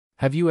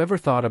Have you ever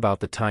thought about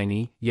the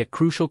tiny, yet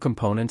crucial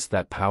components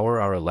that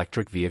power our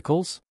electric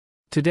vehicles?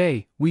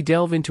 Today, we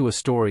delve into a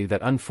story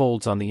that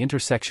unfolds on the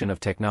intersection of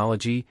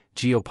technology,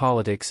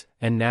 geopolitics,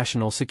 and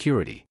national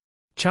security.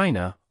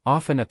 China,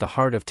 often at the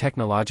heart of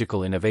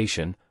technological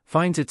innovation,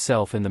 finds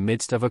itself in the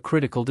midst of a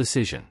critical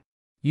decision.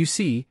 You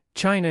see,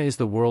 China is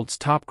the world's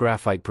top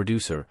graphite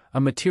producer,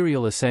 a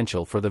material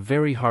essential for the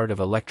very heart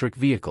of electric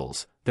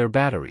vehicles, their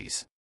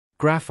batteries.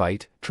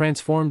 Graphite,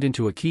 transformed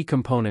into a key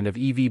component of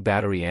EV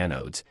battery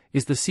anodes,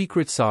 is the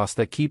secret sauce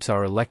that keeps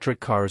our electric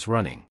cars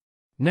running.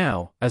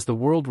 Now, as the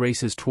world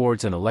races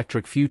towards an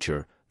electric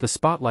future, the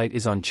spotlight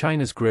is on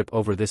China's grip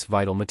over this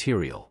vital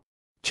material.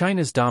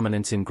 China's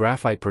dominance in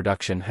graphite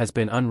production has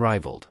been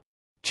unrivaled.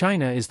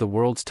 China is the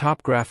world's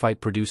top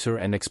graphite producer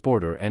and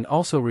exporter and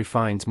also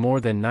refines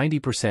more than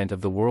 90% of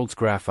the world's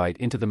graphite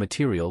into the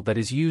material that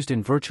is used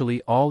in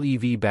virtually all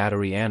EV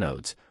battery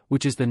anodes,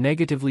 which is the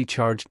negatively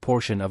charged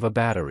portion of a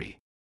battery.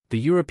 The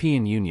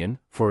European Union,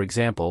 for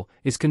example,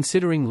 is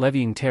considering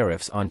levying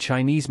tariffs on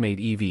Chinese-made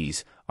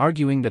EVs,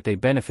 arguing that they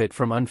benefit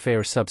from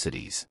unfair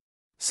subsidies.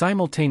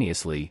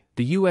 Simultaneously,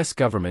 the US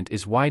government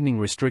is widening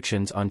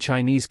restrictions on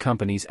Chinese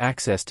companies'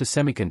 access to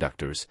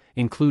semiconductors,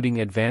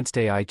 including advanced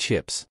AI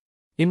chips.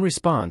 In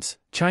response,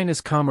 China's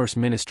Commerce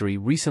Ministry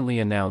recently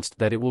announced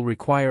that it will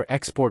require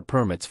export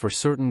permits for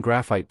certain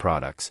graphite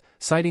products,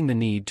 citing the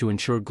need to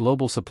ensure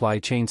global supply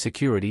chain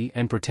security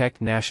and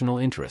protect national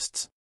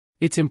interests.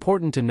 It's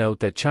important to note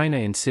that China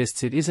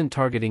insists it isn't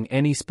targeting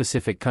any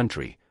specific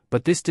country,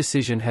 but this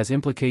decision has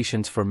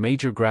implications for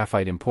major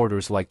graphite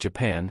importers like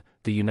Japan,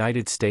 the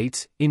United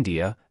States,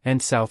 India,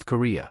 and South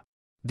Korea.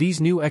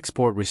 These new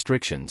export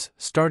restrictions,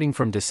 starting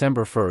from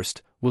December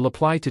 1st, will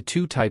apply to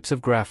two types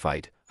of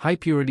graphite: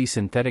 high-purity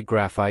synthetic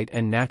graphite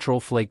and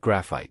natural flake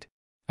graphite.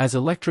 As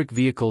electric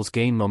vehicles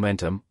gain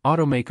momentum,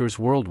 automakers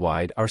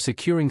worldwide are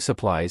securing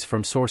supplies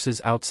from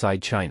sources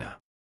outside China.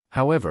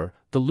 However,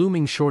 the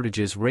looming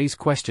shortages raise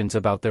questions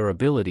about their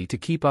ability to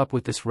keep up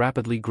with this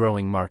rapidly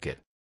growing market.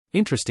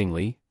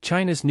 Interestingly,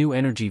 China's new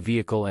energy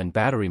vehicle and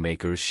battery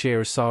makers'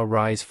 shares saw a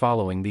rise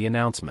following the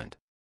announcement.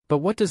 But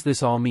what does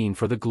this all mean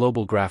for the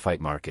global graphite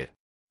market?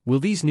 Will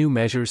these new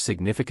measures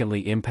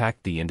significantly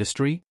impact the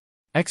industry?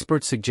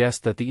 Experts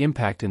suggest that the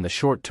impact in the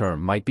short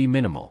term might be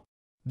minimal.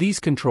 These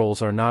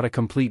controls are not a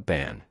complete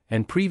ban,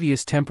 and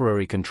previous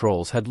temporary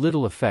controls had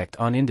little effect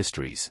on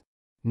industries.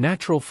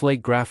 Natural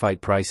flake graphite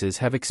prices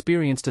have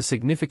experienced a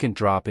significant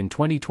drop in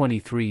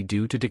 2023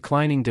 due to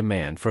declining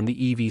demand from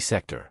the EV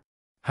sector.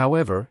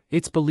 However,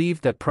 it's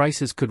believed that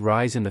prices could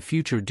rise in the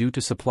future due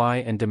to supply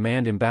and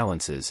demand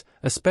imbalances,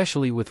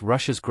 especially with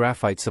Russia's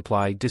graphite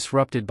supply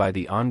disrupted by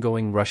the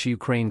ongoing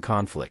Russia-Ukraine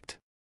conflict.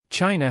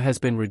 China has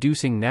been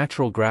reducing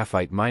natural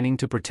graphite mining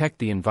to protect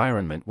the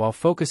environment while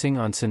focusing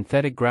on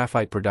synthetic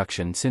graphite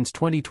production since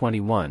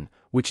 2021,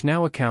 which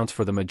now accounts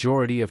for the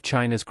majority of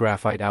China's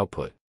graphite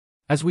output.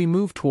 As we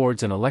move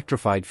towards an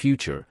electrified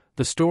future,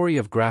 the story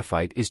of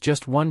graphite is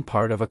just one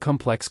part of a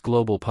complex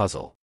global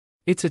puzzle.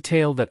 It's a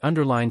tale that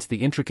underlines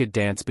the intricate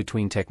dance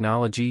between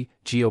technology,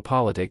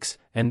 geopolitics,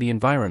 and the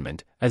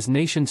environment, as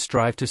nations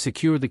strive to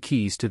secure the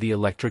keys to the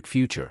electric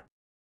future.